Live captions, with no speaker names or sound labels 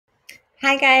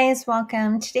Hi guys,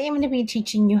 welcome. Today I'm going to be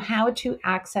teaching you how to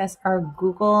access our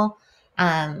Google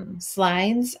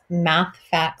Slides Math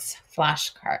Facts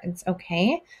flashcards.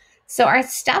 Okay, so our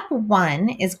step one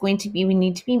is going to be we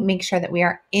need to make sure that we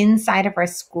are inside of our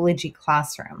Schoology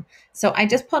classroom. So I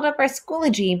just pulled up our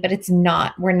Schoology, but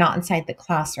we're not inside the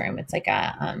classroom. It's like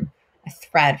a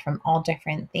thread from all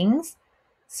different things.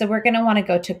 So we're going to want to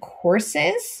go to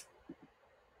courses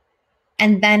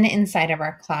and then inside of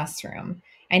our classroom.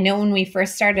 I know when we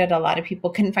first started, a lot of people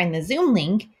couldn't find the Zoom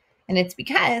link, and it's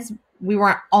because we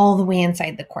weren't all the way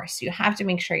inside the course. You have to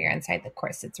make sure you're inside the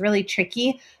course. It's really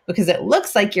tricky because it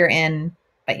looks like you're in,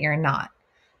 but you're not.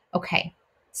 Okay,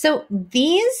 so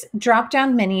these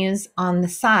drop-down menus on the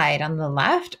side, on the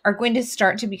left, are going to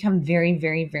start to become very,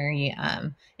 very, very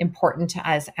important to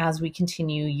us as we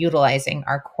continue utilizing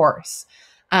our course.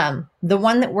 The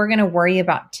one that we're going to worry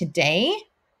about today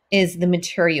is the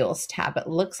materials tab. It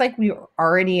looks like we are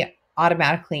already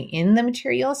automatically in the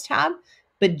materials tab,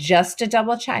 but just to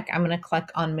double check, I'm going to click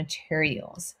on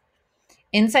materials.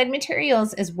 Inside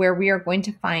materials is where we are going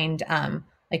to find,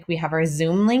 like we have our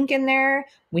Zoom link in there.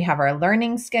 We have our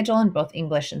learning schedule in both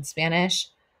English and Spanish.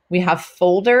 We have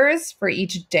folders for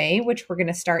each day, which we're going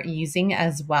to start using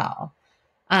as well.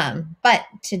 But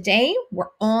today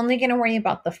we're only going to worry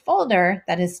about the folder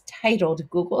that is titled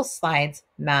Google Slides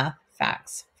Math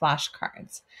Facts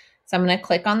Flashcards. So I'm going to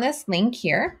click on this link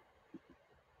here.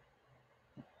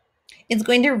 It's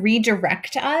going to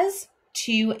redirect us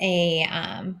to a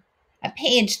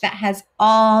page that has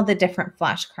all the different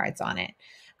flashcards on it.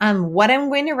 What I'm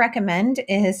going to recommend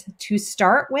is to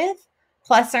start with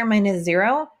plus or minus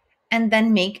 0, and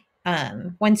then make,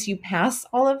 once you pass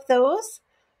all of those,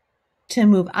 to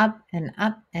move up and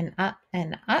up and up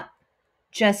and up,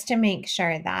 just to make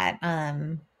sure that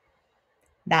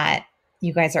that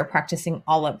you guys are practicing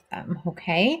all of them,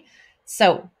 okay?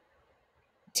 So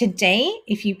today,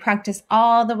 if you practice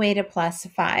all the way to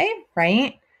 +5,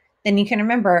 right, then you can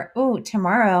remember, oh,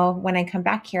 tomorrow when I come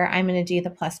back here, I'm going to do the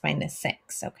plus minus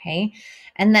 6, okay?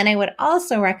 And then I would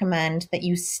also recommend that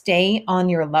you stay on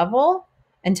your level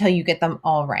until you get them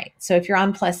all right. So if you're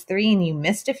on +3 and you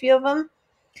missed a few of them,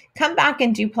 come back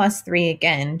and do +3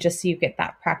 again, just so you get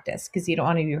that practice, because you don't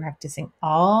want to be practicing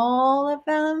all of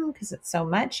them because it's so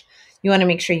much. You want to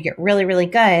make sure you get really, really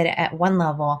good at one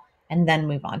level and then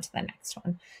move on to the next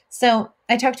one. So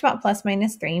I talked about plus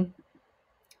minus 3.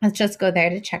 Let's just go there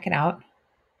to check it out.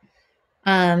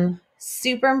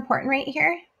 Super important right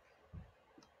here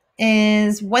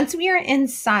is once we are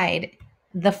inside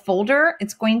the folder,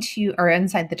 it's going to, or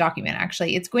inside the document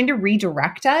actually, it's going to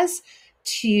redirect us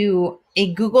to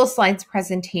a Google Slides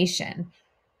presentation.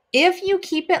 If you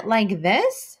keep it like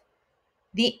this,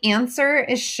 the answer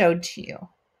is showed to you.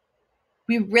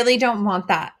 We really don't want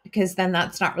that because then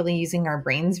that's not really using our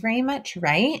brains very much,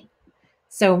 right?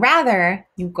 So rather,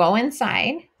 you go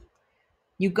inside,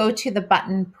 you go to the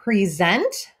button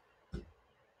Present,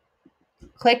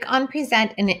 click on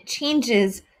Present, and it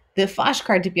changes the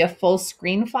flashcard to be a full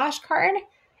screen flashcard,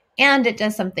 and it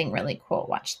does something really cool.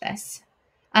 Watch this.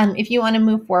 If you want to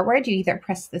move forward, you either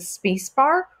press the space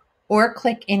bar or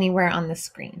click anywhere on the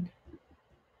screen.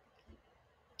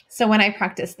 So when I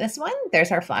practice this one,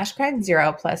 there's our flashcard,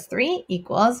 0 plus 3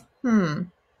 equals,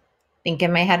 think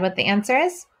in my head what the answer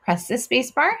is, press the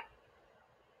space bar,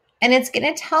 and it's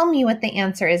going to tell me what the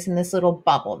answer is in this little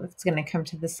bubble that's going to come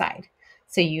to the side.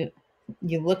 So you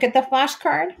look at the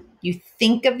flashcard, you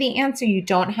think of the answer, you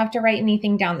don't have to write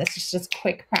anything down. This is just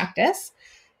quick practice.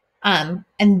 And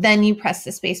then you press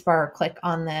the space bar or click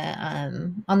on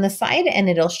the side, and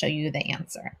it'll show you the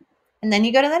answer. And then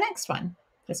you go to the next one.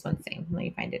 This one's same. Let me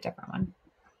find a different one.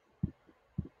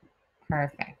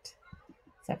 Perfect.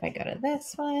 So if I go to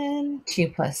this one, 2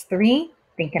 plus 3,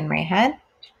 think in my head.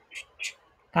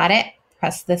 Got it.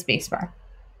 Press the space bar,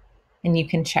 and you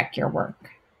can check your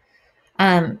work.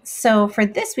 So for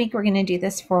this week, we're going to do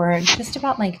this for just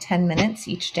about like 10 minutes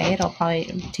each day. It'll probably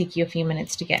take you a few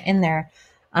minutes to get in there.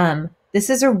 This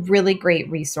is a really great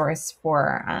resource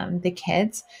for the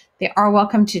kids. They are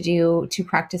welcome to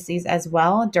practice these as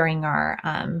well during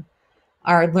our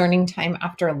learning time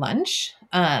after lunch.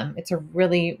 It's a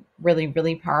really, really,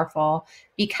 really powerful,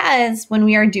 because when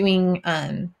we are doing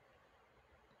our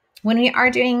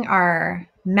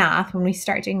math, when we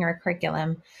start doing our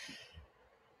curriculum,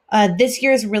 this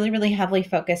year is really, really heavily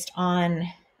focused on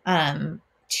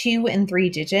 2 and 3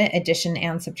 digit addition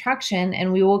and subtraction,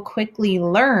 and we will quickly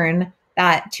learn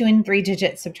that 2 and 3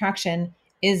 digit subtraction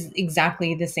is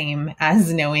exactly the same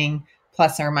as knowing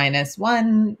plus or minus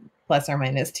 1, plus or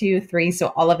minus 2, 3. So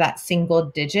all of that single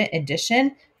digit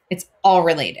addition, it's all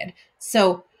related.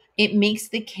 So it makes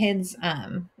the kids,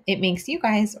 it makes you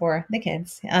guys or the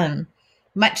kids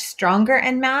much stronger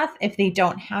in math if they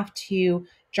don't have to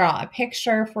draw a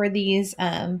picture for these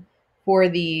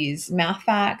math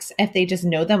facts. If they just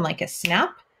know them like a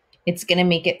snap, it's going to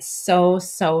make it so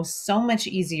much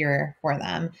easier for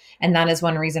them. And that is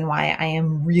one reason why I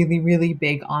am really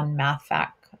big on math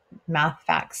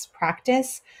facts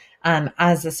practice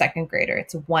as a second grader.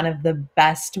 It's one of the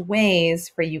best ways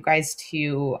for you guys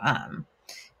to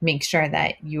make sure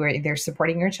that you are either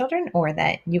supporting your children or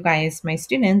that you guys, my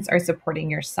students, are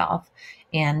supporting yourself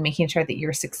and making sure that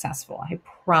you're successful. I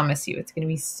promise you, it's going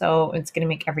to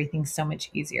make everything so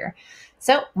much easier.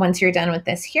 So once you're done with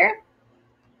this here,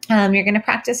 you're going to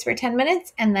practice for 10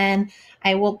 minutes, and then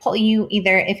I will pull you,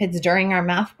 either if it's during our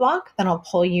math block, then I'll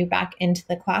pull you back into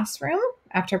the classroom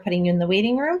after putting you in the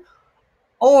waiting room.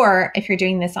 Or if you're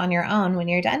doing this on your own, when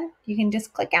you're done, you can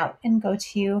just click out and go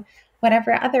to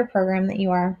whatever other program that you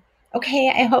are.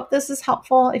 Okay, I hope this is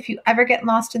helpful. If you ever get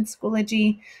lost in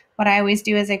Schoology, what I always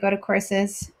do is I go to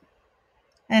courses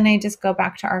and I just go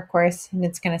back to our course, and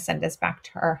it's going to send us back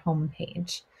to our home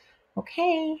page.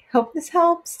 Okay, hope this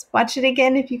helps. Watch it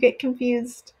again if you get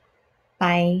confused.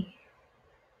 Bye.